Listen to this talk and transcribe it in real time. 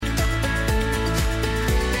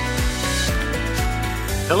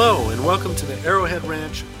Hello, and welcome to the Arrowhead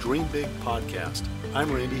Ranch Dream Big podcast. I'm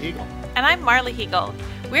Randy Hegel. And I'm Marla Hegel.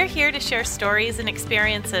 We're here to share stories and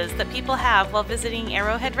experiences that people have while visiting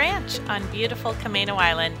Arrowhead Ranch on beautiful Camano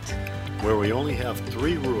Island. Where we only have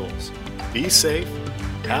 3 rules: be safe,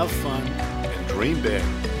 have fun, and dream big.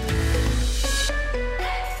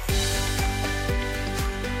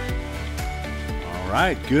 All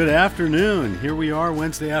right, good afternoon. Here we are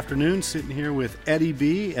Wednesday afternoon, sitting here with Eddie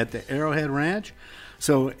B. at the Arrowhead Ranch.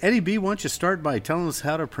 So, Eddie B., why don't you start by telling us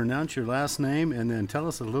how to pronounce your last name, and then tell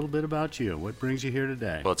us a little bit about you. What brings you here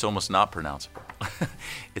today? Well, it's almost not pronounceable.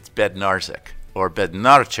 It's Bednarczyk, or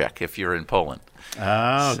Bednarczyk if you're in Poland.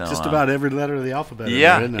 Oh, so, just about every letter of the alphabet.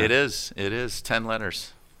 Yeah, it is. It is 10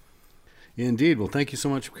 letters. Indeed. Well, thank you so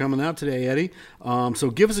much for coming out today, Eddie. So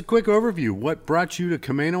give us a quick overview. What brought you to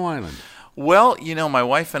Camano Island? Well, you know, my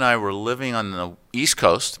wife and I were living on the East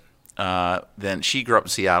Coast. Then she grew up in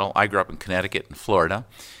Seattle. I grew up in Connecticut and Florida.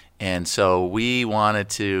 And so we wanted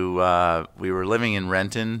to, we were living in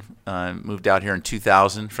Renton, moved out here in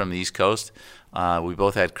 2000 from the East Coast. We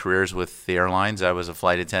both had careers with the airlines. I was a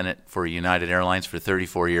flight attendant for United Airlines for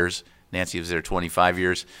 34 years. Nancy was there 25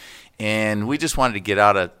 years. And we just wanted to get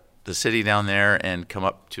out of the city down there and come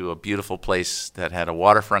up to a beautiful place that had a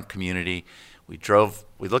waterfront community. We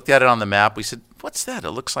looked at it on the map. We said, what's that?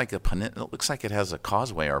 It looks like it looks like it has a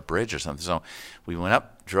causeway or a bridge or something. So we went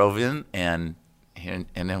up, drove in, and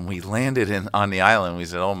then we landed on the island. We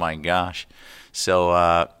said, oh my gosh.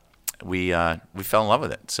 So we fell in love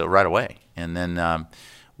with it. So right away. And then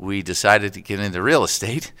we decided to get into real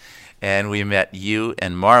estate, and we met you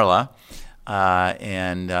and Marla.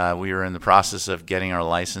 And we were in the process of getting our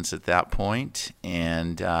license at that point.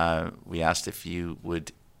 And we asked if you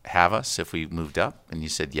would have us if we moved up, and you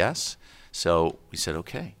said yes. So we said,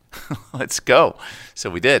 okay, let's go. So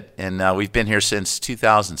we did, and we've been here since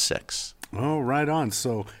 2006. Oh, right on.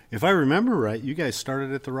 So if I remember right, you guys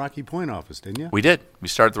started at the Rocky Point office, didn't you? We did. We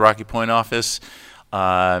started at the Rocky Point office,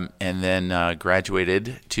 and then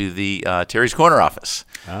graduated to the Terry's Corner office.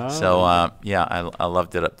 Oh. So, yeah, I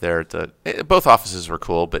loved it up there. Both offices were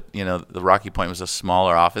cool, but, you know, the Rocky Point was a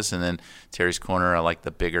smaller office, and then Terry's Corner, I liked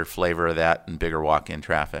the bigger flavor of that and bigger walk-in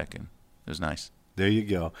traffic, and it was nice. There you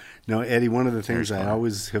go. Now, Eddie, one of the things I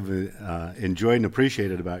always have enjoyed and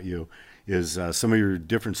appreciated about you is some of your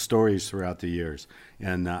different stories throughout the years.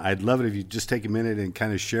 And I'd love it if you just take a minute and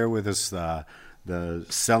kind of share with us the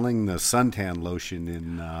selling the suntan lotion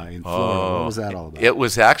in Florida. What was that all about? It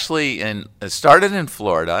was actually it started in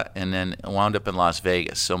Florida and then wound up in Las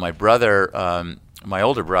Vegas. So my brother, my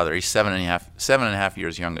older brother, he's 7.5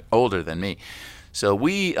 years older than me. So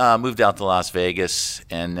we moved out to Las Vegas,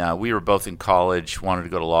 and we were both in college, wanted to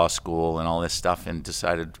go to law school and all this stuff, and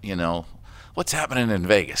decided, you know, what's happening in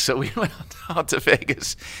Vegas? So we went out to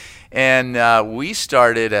Vegas, and we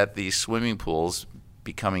started at the swimming pools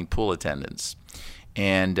becoming pool attendants.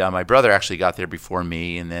 And my brother actually got there before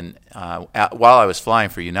me, and then while I was flying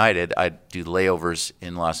for United, I'd do layovers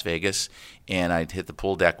in Las Vegas, and I'd hit the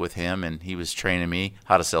pool deck with him, and he was training me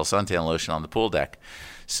how to sell suntan lotion on the pool deck.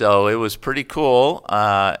 So it was pretty cool,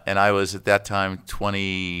 and I was at that time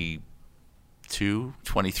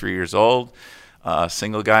 23 years old.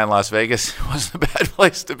 Single guy in Las Vegas wasn't a bad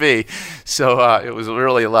place to be. So it was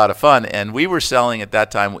really a lot of fun. And we were selling at that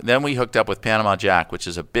time. Then we hooked up with Panama Jack, which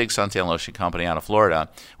is a big suntan lotion company out of Florida.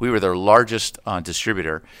 We were their largest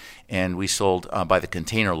distributor, and we sold by the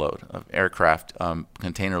container load of aircraft,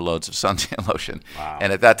 container loads of suntan lotion. Wow.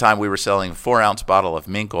 And at that time, we were selling a 4-ounce bottle of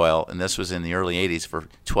mink oil, and this was in the early 80s, for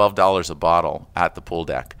 $12 a bottle at the pool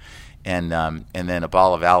deck. And then a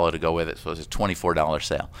bottle of aloe to go with it. So it was a $24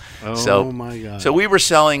 sale. Oh, my God. So we were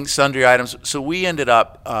selling sundry items. So we ended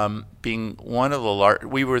up being one of the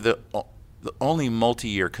we were the only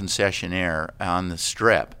multi-year concessionaire on the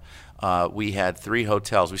Strip. We had 3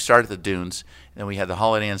 hotels. We started at the Dunes, and we had the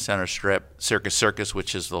Holiday Inn Center Strip, Circus,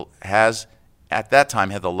 which at that time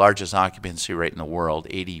had the largest occupancy rate in the world,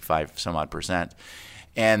 85 some odd percent.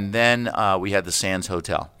 And then we had the Sands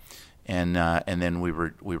Hotel. And then we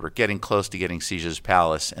were getting close to getting Caesar's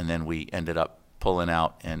Palace, and then we ended up pulling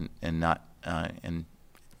out and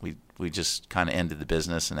we just kind of ended the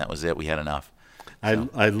business, and that was it. We had enough. So.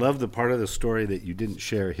 I love the part of the story that you didn't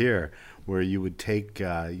share here, where you would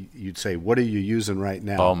you'd say, "What are you using right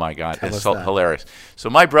now?" Oh my God, it's so hilarious. So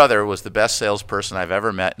my brother was the best salesperson I've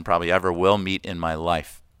ever met and probably ever will meet in my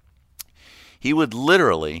life. He would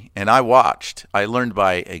literally, and I learned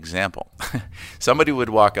by example. Somebody would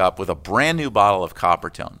walk up with a brand new bottle of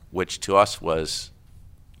Coppertone, which to us was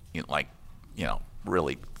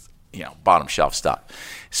really, bottom shelf stuff.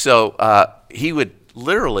 So he would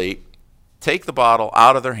literally take the bottle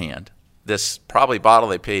out of their hand, this probably bottle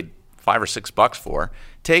they paid $5 or $6 for,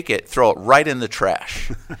 take it, throw it right in the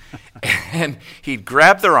trash. And he'd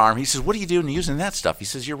grab their arm. He says, "What are you doing using that stuff?" He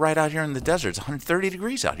says, "You're right out here in the desert. It's 130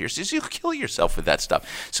 degrees out here." He says, "You'll kill yourself with that stuff."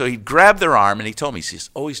 So he'd grab their arm, and he told me, he says,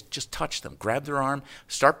 "Always just touch them. Grab their arm,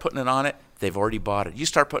 start putting it on it. They've already bought it. You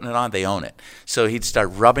start putting it on, they own it." So he'd start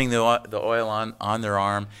rubbing the oil on their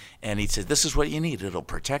arm, and he'd say, "This is what you need. It'll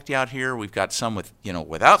protect you out here. We've got some with,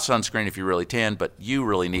 without sunscreen if you're really tan, but you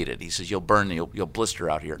really need it." He says, "You'll burn, you'll blister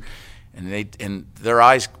out here." And their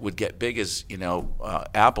eyes would get big as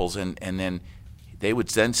apples, and then they would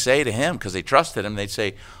then say to him, because they trusted him, they'd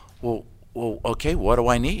say, well, okay, what do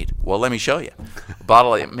I need? Well, let me show you. A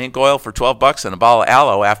bottle of mink oil for $12 and a bottle of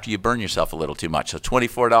aloe after you burn yourself a little too much, so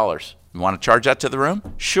 $24. You want to charge that to the room?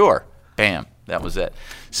 Sure. Bam. That was it.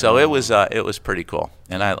 So it was pretty cool,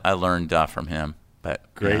 and I learned from him.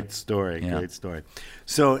 But Great story.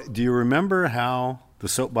 So do you remember how the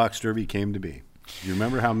Soapbox Derby came to be? Do you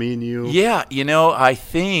remember how me and you? Yeah, I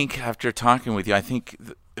think after talking with you,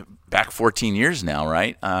 back 14 years now,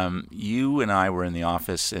 right? You and I were in the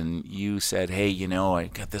office, and you said, "Hey, I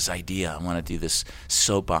got this idea. I want to do this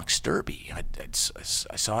Soapbox Derby." I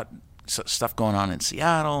saw stuff going on in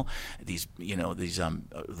Seattle,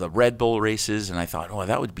 the Red Bull races, and I thought, "Oh,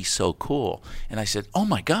 that would be so cool." And I said, "Oh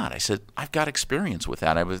my God!" I said, "I've got experience with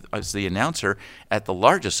that. I was the announcer at the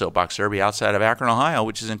largest Soapbox Derby outside of Akron, Ohio,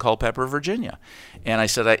 which is in Culpeper, Virginia." And I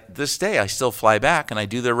said, "This day I still fly back and I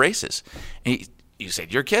do their races." And you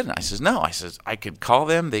said, "You're kidding." I says, "No." I says, "I could call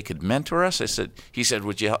them. They could mentor us." He said,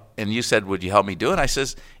 "Would you?" And you said, "Would you help me do it?" I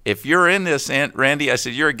says, "If you're in this, Aunt Randy," I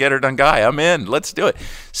said, "you're a get-her-done guy. I'm in. Let's do it."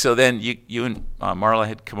 So then you and Marla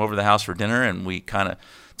had come over to the house for dinner, and we kind of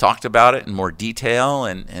talked about it in more detail,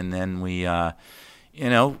 and then we,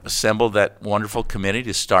 assembled that wonderful committee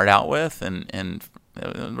to start out with, and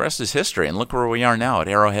the rest is history. And look where we are now at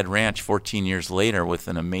Arrowhead Ranch 14 years later with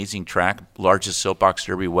an amazing track, largest Soapbox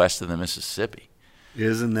Derby west of the Mississippi.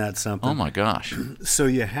 Isn't that something? Oh my gosh! So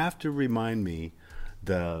you have to remind me,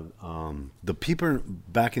 the people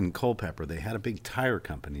back in Culpeper, they had a big tire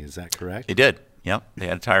company. Is that correct? They did. Yep, they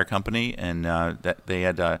had a tire company, and that they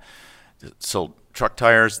had sold truck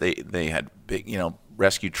tires. They had big,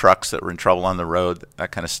 rescue trucks that were in trouble on the road,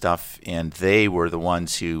 that kind of stuff. And they were the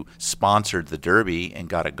ones who sponsored the Derby and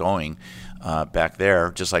got it going back there,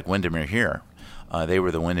 just like Windermere here. They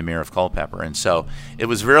were the Windermere of Culpeper, and so it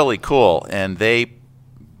was really cool. And they,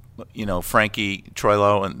 Frankie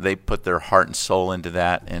Troilo, and they put their heart and soul into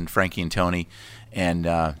that, and Frankie and Tony, and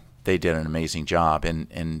they did an amazing job.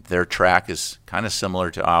 And their track is kind of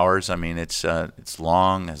similar to ours. I mean, it's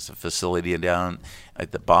long, has a facility down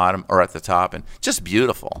at the bottom or at the top, and just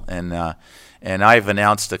beautiful. And I've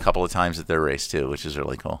announced a couple of times at their race too, which is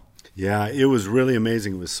really cool. Yeah, it was really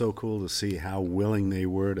amazing. It was so cool to see how willing they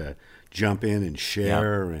were to jump in and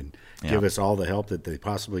share and give us all the help that they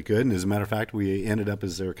possibly could. And as a matter of fact, we ended up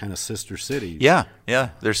as their kind of sister city. Yeah,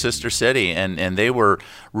 their sister city. And they were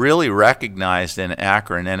really recognized in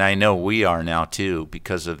Akron, and I know we are now too,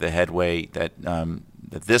 because of the headway that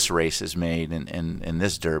this race has made and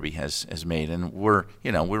this Derby has made. And we're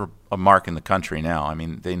a mark in the country now. I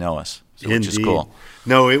mean, they know us. So, which is cool.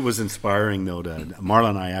 No, it was inspiring, though. Marla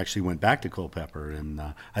and I actually went back to Culpeper, and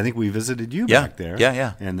I think we visited you back there.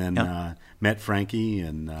 Yeah. And then met Frankie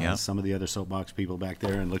and some of the other Soapbox people back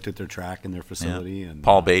there and looked at their track and their facility. Yeah. And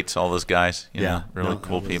Paul Bates, all those guys. Really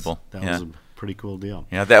cool people. That was a pretty cool deal.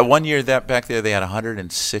 Yeah, that one year that back there, they had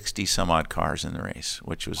 160 some odd cars in the race,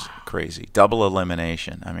 which was crazy. Double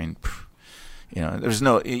elimination. I mean, there's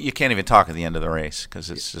you can't even talk at the end of the race because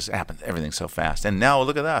it's just happened. Everything's so fast. And now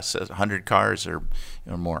look at us, 100 cars or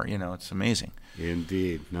more. It's amazing.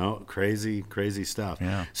 Indeed. No, crazy stuff.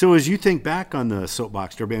 Yeah. So as you think back on the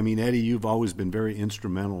Soapbox Derby, I mean, Eddie, you've always been very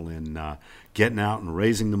instrumental in getting out and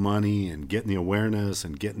raising the money and getting the awareness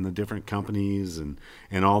and getting the different companies and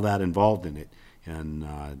all that involved in it. And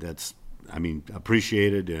that's,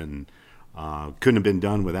 appreciated and couldn't have been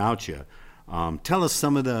done without you. Tell us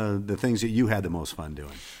some of the things that you had the most fun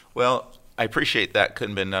doing. Well, I appreciate that.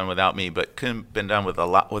 Couldn't have been done without me, but couldn't have been done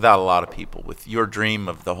without a lot of people. With your dream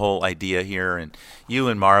of the whole idea here, and you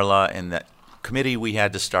and Marla, and that committee we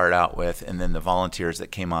had to start out with, and then the volunteers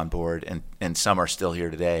that came on board, and some are still here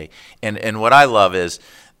today. And what I love is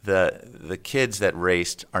the kids that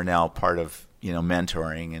raced are now part of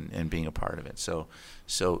mentoring and being a part of it. So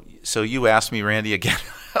you asked me, Randy, again.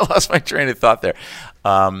 I lost my train of thought there.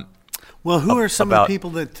 Well, who are some of the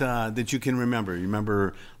people that you can remember? You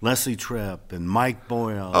remember Leslie Tripp and Mike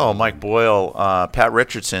Boyle? Oh, Mike Boyle, Pat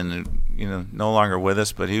Richardson, no longer with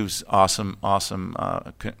us, but he was awesome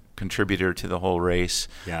contributor to the whole race.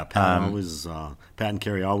 Yeah, Pat and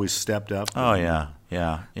Carrie always stepped up. Oh yeah,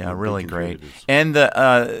 really great. contributors. And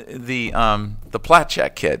the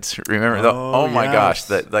Platchek kids, remember? Oh, My gosh,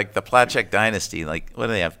 yes. the Platchek dynasty. Like, what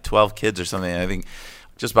do they have? 12 kids or something? I think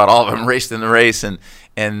just about all of them raced in the race. And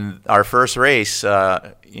our first race, one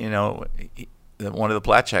of the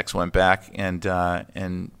Platcheks went back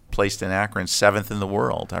and placed in Akron 7th in the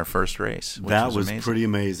world. Our first race. Which That was amazing. pretty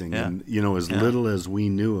amazing. Yeah. And, as little as we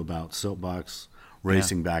knew about soapbox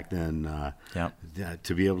racing back then,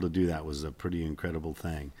 to be able to do that was a pretty incredible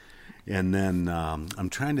thing. And then I'm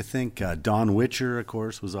trying to think, Don Witcher, of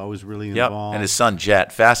course, was always really involved. And his son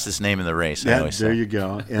Jet, fastest name in the race. I always There say. you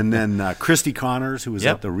go. And then Christy Connors, who was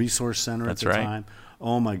Yep. at the Resource Center That's at the right. time.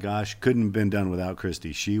 Oh, my gosh, couldn't have been done without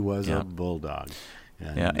Christy. She was a Yep. bulldog.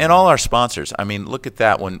 And all our sponsors. I mean, look at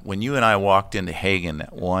that. When you and I walked into Hagen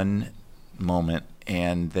at one moment,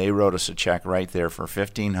 and they wrote us a check right there for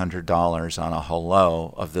 $1,500 on a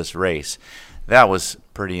hello of this race, that was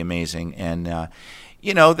pretty amazing. And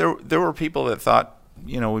there were people that thought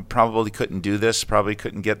we probably couldn't do this, probably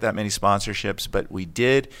couldn't get that many sponsorships, but we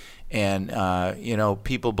did. And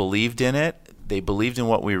people believed in it. They believed in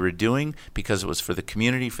what we were doing because it was for the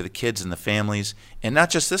community, for the kids and the families, and not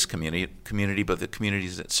just this community, but the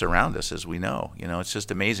communities that surround us, as we know. It's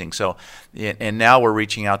just amazing. So, and now we're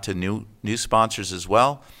reaching out to new sponsors as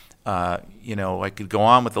well. I could go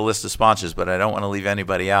on with the list of sponsors, but I don't want to leave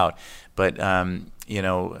anybody out. But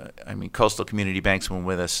Coastal Community Bank's been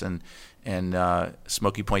with us, and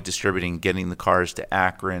Smoky Point Distributing, getting the cars to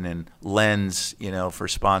Akron, and Lens, for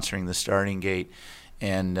sponsoring the starting gate.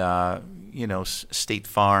 And State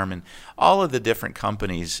Farm, and all of the different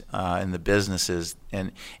companies and the businesses,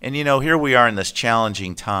 and here we are in this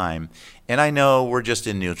challenging time, and I know we're just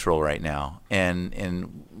in neutral right now,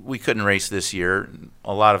 and we couldn't race this year.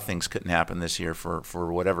 A lot of things couldn't happen this year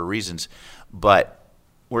for whatever reasons, but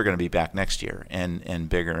we're going to be back next year and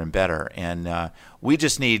bigger and better. And we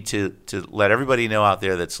just need to let everybody know out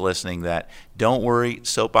there that's listening that don't worry,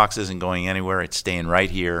 Soapbox isn't going anywhere. It's staying right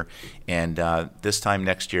here. And this time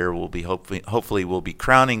next year, we'll be hopefully we'll be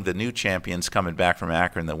crowning the new champions coming back from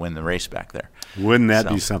Akron that win the race back there. Wouldn't that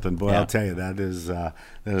be something? Boy, yeah. I'll tell you, that is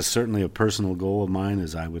certainly a personal goal of mine,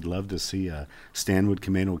 is I would love to see a Stanwood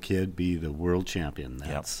Camano kid be the world champion.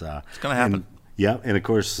 That's it's going to happen. And of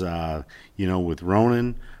course, with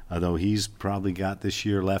Ronan, though he's probably got this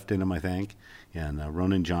year left in him, I think, and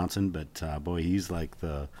Ronan Johnson, but boy, he's like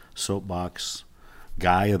the soapbox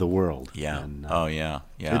guy of the world. Yeah. And, yeah.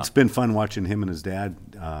 It's been fun watching him and his dad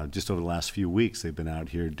just over the last few weeks. They've been out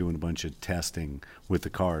here doing a bunch of testing with the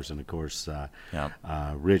cars, and of course,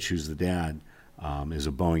 Rich, who's the dad, is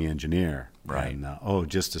a Boeing engineer. Right. And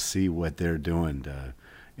just to see what they're doing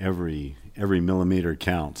every millimeter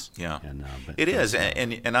counts. Yeah, but it is,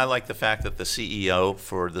 and I like the fact that the CEO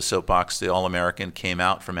for the Soapbox, the All-American, came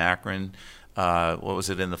out from Akron. What was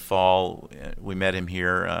it, in the fall? We met him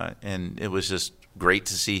here, and it was just great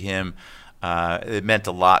to see him. It meant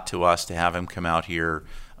a lot to us to have him come out here.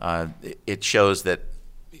 It shows that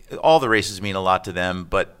all the races mean a lot to them,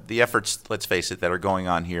 but the efforts, let's face it, that are going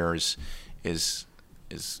on here is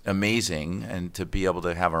amazing, and to be able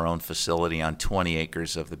to have our own facility on 20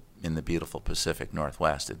 acres in the beautiful Pacific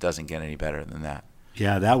Northwest, it doesn't get any better than that.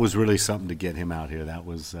 Yeah, that was really something to get him out here. That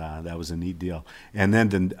was a neat deal. And then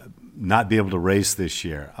to not be able to race this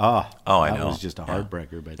year, I know. That was just a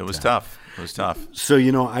heartbreaker. But it was tough. It was tough. So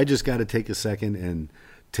I just got to take a second and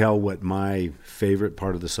tell what my favorite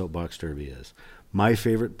part of the Soapbox Derby is. My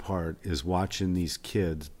favorite part is watching these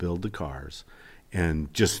kids build the cars.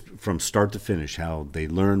 And just from start to finish, how they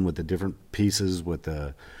learn what the different pieces, what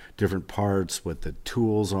the different parts, what the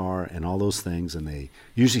tools are, and all those things. And they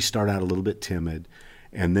usually start out a little bit timid,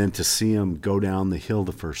 and then to see them go down the hill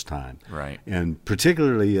the first time. Right. And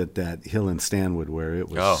particularly at that hill in Stanwood where it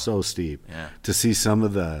was so steep, to see some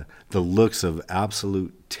of the looks of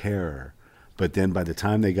absolute terror. But then by the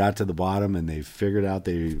time they got to the bottom and they figured out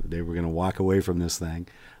they were going to walk away from this thing,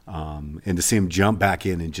 and to see him jump back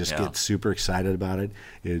in and just get super excited about it,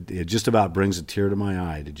 it just about brings a tear to my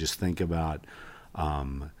eye to just think about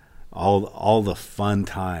all the fun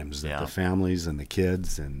times that the families and the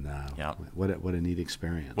kids, and what a neat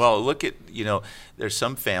experience. Well, look at, there's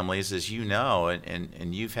some families, as you know,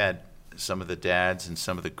 and you've had some of the dads and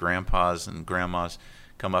some of the grandpas and grandmas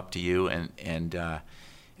come up to you, and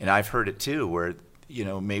I've heard it too, where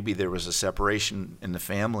maybe there was a separation in the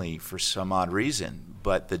family for some odd reason,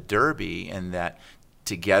 but the Derby and that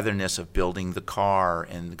togetherness of building the car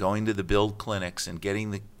and going to the build clinics and getting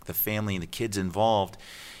the family and the kids involved,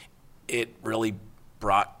 it really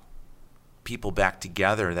brought people back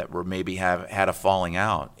together that were maybe have had a falling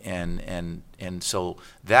out, and so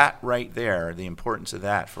that right there, the importance of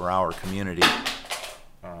that for our community.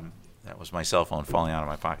 That was my cell phone falling out of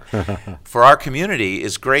my pocket. For our community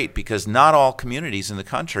is great, because not all communities in the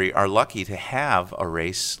country are lucky to have a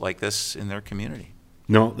race like this in their community.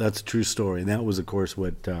 No, that's a true story. And that was, of course,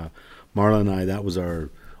 what Marla and I, that was our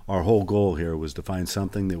whole goal here, was to find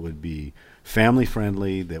something that would be family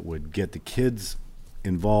friendly, that would get the kids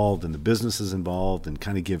involved and the businesses involved, and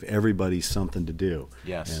kind of give everybody something to do.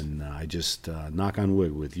 Yes. And I just knock on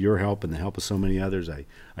wood, with your help and the help of so many others,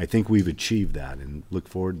 I think we've achieved that, and look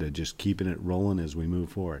forward to just keeping it rolling as we move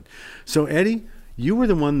forward. So Eddie, you were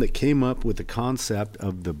the one that came up with the concept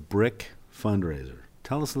of the Brick fundraiser.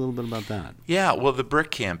 Tell us a little bit about that. Yeah, well, the Brick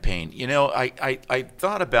campaign. I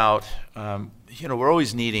thought about, we're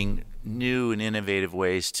always needing new and innovative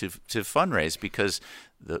ways to fundraise, because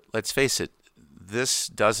let's face it, this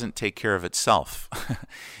doesn't take care of itself.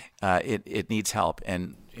 It needs help,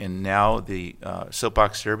 and now the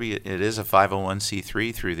Soapbox Derby, it is a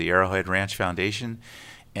 501c3 through the Arrowhead Ranch Foundation,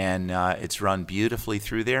 and it's run beautifully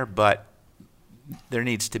through there, but there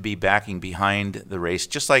needs to be backing behind the race,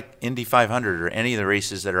 just like Indy 500 or any of the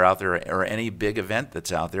races that are out there, or any big event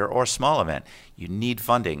that's out there, or small event. You need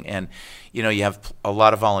funding, and you have a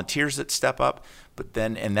lot of volunteers that step up,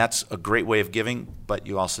 and that's a great way of giving, but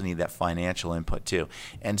you also need that financial input too.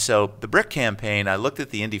 And so the Brick campaign, I looked at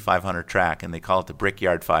the Indy 500 track, and they call it the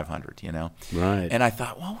Brickyard 500, Right. And I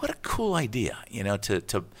thought, well, what a cool idea,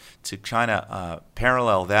 to kind of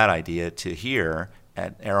parallel that idea to here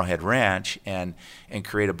at Arrowhead Ranch, and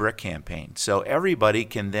create a Brick campaign. So everybody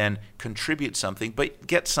can then contribute something, but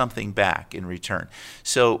get something back in return.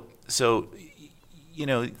 So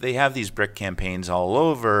they have these Brick campaigns all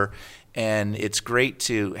over, and it's great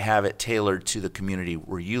to have it tailored to the community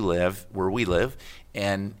where we live,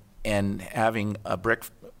 and having a brick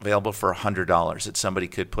available for $100 that somebody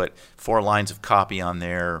could put 4 lines of copy on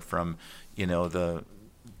there from, the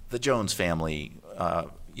Jones family,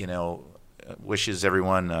 wishes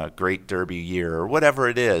everyone a great Derby year, or whatever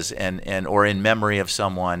it is, and or in memory of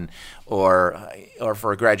someone, or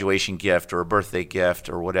for a graduation gift or a birthday gift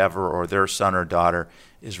or whatever, or their son or daughter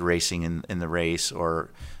is racing in the race,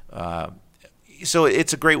 or so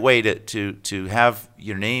it's a great way to have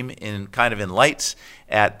your name in lights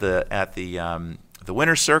at the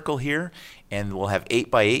winner's circle here, and we'll have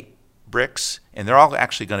 8x8 bricks, and they're all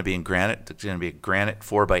actually going to be in granite. It's going to be a granite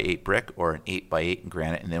 4x8 brick, or an 8x8 in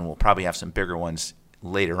granite, and then we'll probably have some bigger ones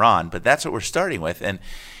later on. But that's what we're starting with,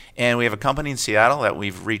 and we have a company in Seattle that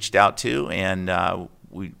we've reached out to, and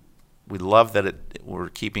we love that we're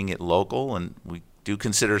keeping it local, and we do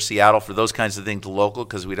consider Seattle for those kinds of things local,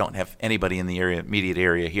 because we don't have anybody in the immediate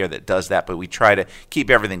area here that does that, but we try to keep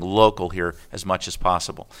everything local here as much as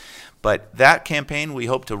possible. But that campaign we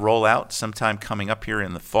hope to roll out sometime coming up here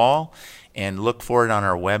in the fall, and look for it on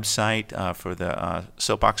our website for the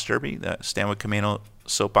Soapbox Derby, the Stanwood Camano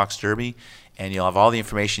Soapbox Derby, and you'll have all the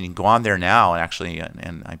information. You can go on there now,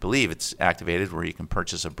 and I believe it's activated, where you can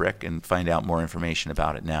purchase a brick and find out more information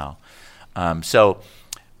about it now. So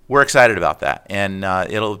we're excited about that, and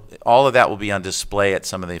all of that will be on display at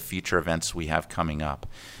some of the future events we have coming up.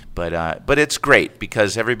 But it's great,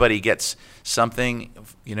 because everybody gets something,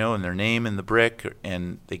 in their name in the brick,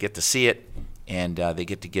 and they get to see it, and they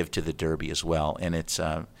get to give to the Derby as well. And it's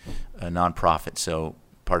a nonprofit, so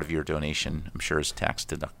part of your donation, I'm sure, is tax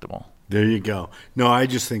deductible. There you go. No, I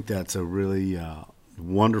just think that's a really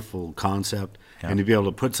wonderful concept. Yeah. And to be able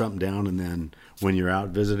to put something down, and then when you're out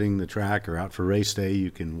visiting the track or out for race day, you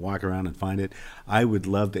can walk around and find it. I would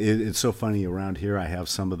love to. It's so funny, around here I have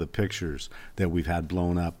some of the pictures that we've had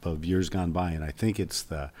blown up of years gone by, and I think it's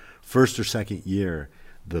the first or second year,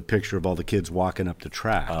 the picture of all the kids walking up the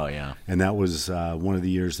track. Oh, yeah. And that was one of the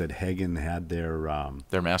years that Hagen had their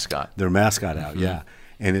mascot. Their mascot out, yeah.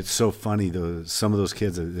 And it's so funny, some of those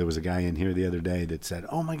kids, there was a guy in here the other day that said,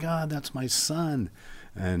 "Oh my God, that's my son."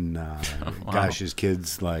 And wow. Gosh, his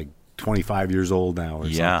kid's like 25 years old now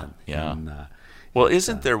or something. Yeah. And, well,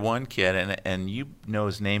 isn't there one kid, and you know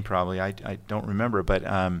his name probably, I don't remember, but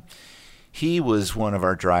he was one of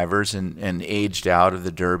our drivers and aged out of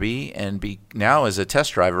the Derby, and now is a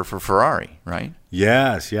test driver for Ferrari, right?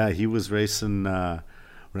 Yes, yeah, he was racing.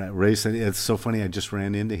 It's so funny, I just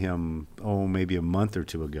ran into him, maybe a month or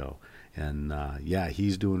two ago, and yeah,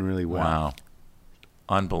 he's doing really well. Wow.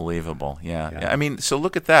 Unbelievable. Yeah. I mean, so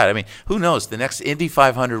look at that. I mean, who knows? The next Indy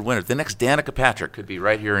 500 winner, the next Danica Patrick could be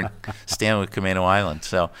right here in Stanwood, Camano Island.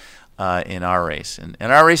 So in our race. And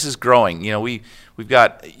our race is growing. We've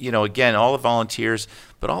got, again, all the volunteers,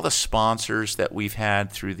 but all the sponsors that we've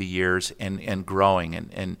had through the years and growing.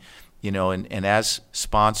 And and as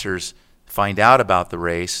sponsors find out about the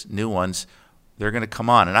race, new ones, they're going to come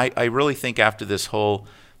on. And I really think after this whole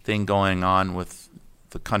thing going on with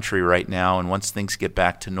the country right now, and once things get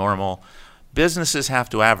back to normal, businesses have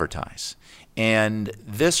to advertise. And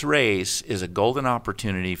this race is a golden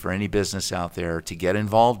opportunity for any business out there to get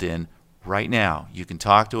involved in right now. You can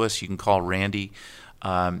talk to us. You can call Randy,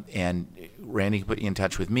 and Randy can put you in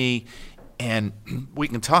touch with me, and we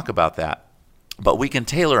can talk about that. But we can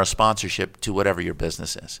tailor a sponsorship to whatever your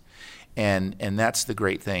business is. And that's the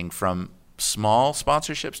great thing, from small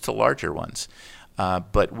sponsorships to larger ones.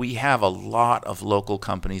 But we have a lot of local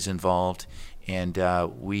companies involved, and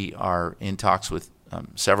we are in talks with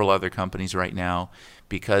several other companies right now,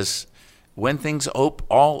 because when things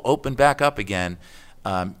all open back up again,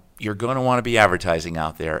 you're going to want to be advertising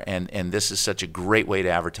out there, and this is such a great way to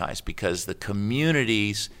advertise, because the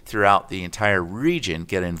communities throughout the entire region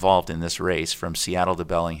get involved in this race from Seattle to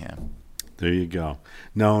Bellingham. There you go.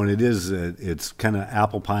 No, and it is. It's kind of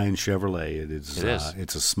apple pie and Chevrolet. It is.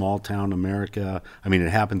 It's a small town America. I mean, it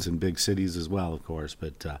happens in big cities as well, of course.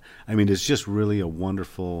 But I mean, it's just really a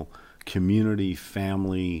wonderful community,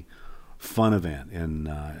 family, fun event, and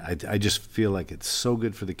I just feel like it's so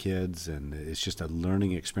good for the kids, and it's just a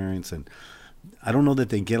learning experience. And I don't know that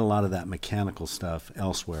they get a lot of that mechanical stuff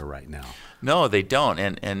elsewhere right now. No, they don't.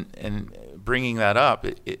 And bringing that up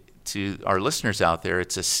to our listeners out there,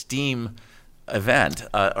 it's a STEAM event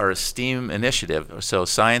or a STEAM initiative. So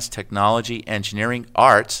science, technology, engineering,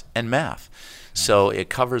 arts, and math. So it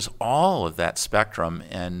covers all of that spectrum,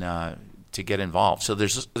 and to get involved. So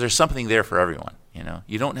there's something there for everyone.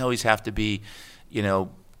 You don't always have to be,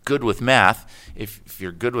 good with math. If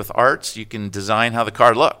you're good with arts, you can design how the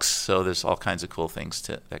car looks. So there's all kinds of cool things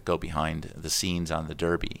that go behind the scenes on the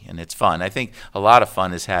Derby, and it's fun. I think a lot of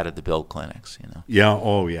fun is had at the build clinics. Yeah.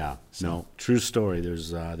 Oh, yeah. No, true story.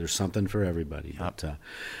 There's something for everybody. Yep. But,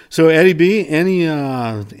 so Eddie B,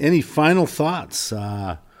 any final thoughts?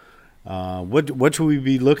 What should we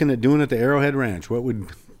be looking at doing at the Arrowhead Ranch? What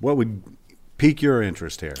would pique your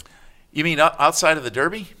interest here? You mean outside of the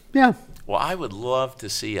Derby? Yeah. Well, I would love to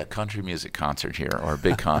see a country music concert here, or a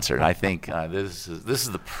big concert. I think this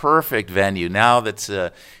is the perfect venue now that's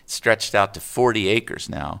stretched out to 40 acres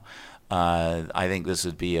now. I think this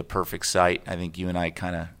would be a perfect site. I think you and I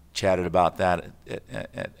kind of chatted about that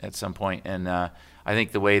at some point. And I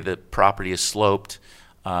think the way the property is sloped,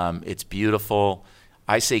 it's beautiful.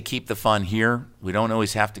 I say keep the fun here. We don't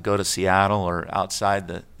always have to go to Seattle or outside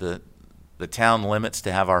the town limits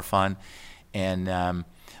to have our fun. And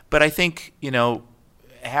but I think,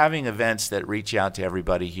 having events that reach out to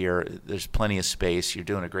everybody here, there's plenty of space. You're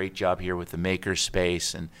doing a great job here with the maker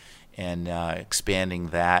space and expanding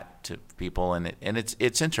that to people. And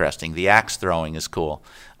it's interesting. The axe throwing is cool.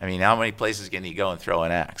 I mean, how many places can you go and throw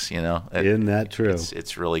an axe, Isn't that true?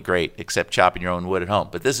 It's really great, except chopping your own wood at home.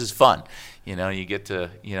 But this is fun. You get to,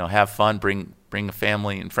 have fun, bring a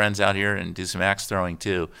family and friends out here and do some axe throwing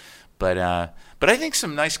too. But I think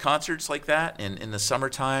some nice concerts like that in the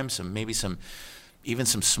summertime, even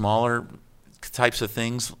some smaller types of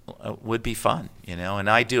things would be fun, And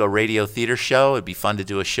I do a radio theater show. It'd be fun to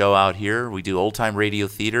do a show out here. We do old time radio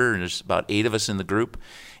theater, and there's about 8 of us in the group,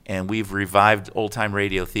 and we've revived old time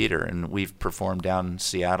radio theater, and we've performed down in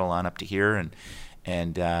Seattle on up to here,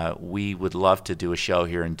 and we would love to do a show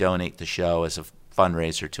here and donate the show as a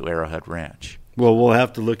fundraiser to Arrowhead Ranch. Well, we'll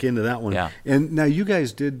have to look into that one. Yeah. And now you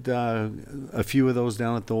guys did a few of those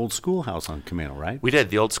down at the old schoolhouse on Camino, right? We did.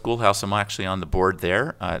 The old schoolhouse, I'm actually on the board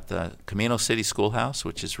there at the Camino City Schoolhouse,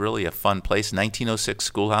 which is really a fun place. 1906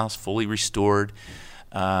 schoolhouse, fully restored.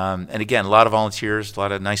 And again, a lot of volunteers, a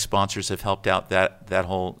lot of nice sponsors have helped out that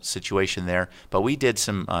whole situation there. But we did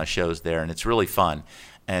some shows there, and it's really fun.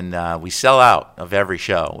 And we sell out of every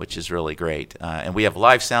show, which is really great. And we have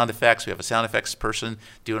live sound effects. We have a sound effects person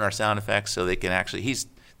doing our sound effects, so they can actually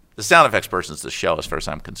the sound effects person's the show as far as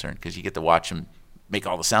I'm concerned, because you get to watch him make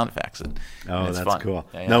all the sound effects. And it's that's fun. Cool.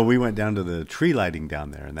 Yeah. No, we went down to the tree lighting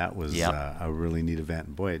down there, and that was a really neat event.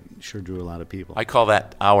 And boy, it sure drew a lot of people. I call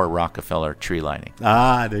that our Rockefeller tree lighting.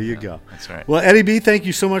 There you go. That's right. Well, Eddie B., thank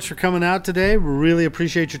you so much for coming out today. We really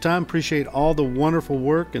appreciate your time. Appreciate all the wonderful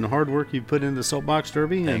work and hard work you put into the Soapbox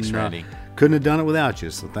Derby. Thanks, Randy. Couldn't have done it without you,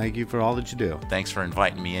 so thank you for all that you do. Thanks for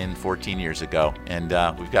inviting me in 14 years ago, and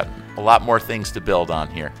we've got a lot more things to build on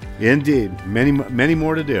here. Indeed. Many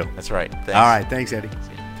more to do. That's right. Thanks. All right. Thanks, Eddie.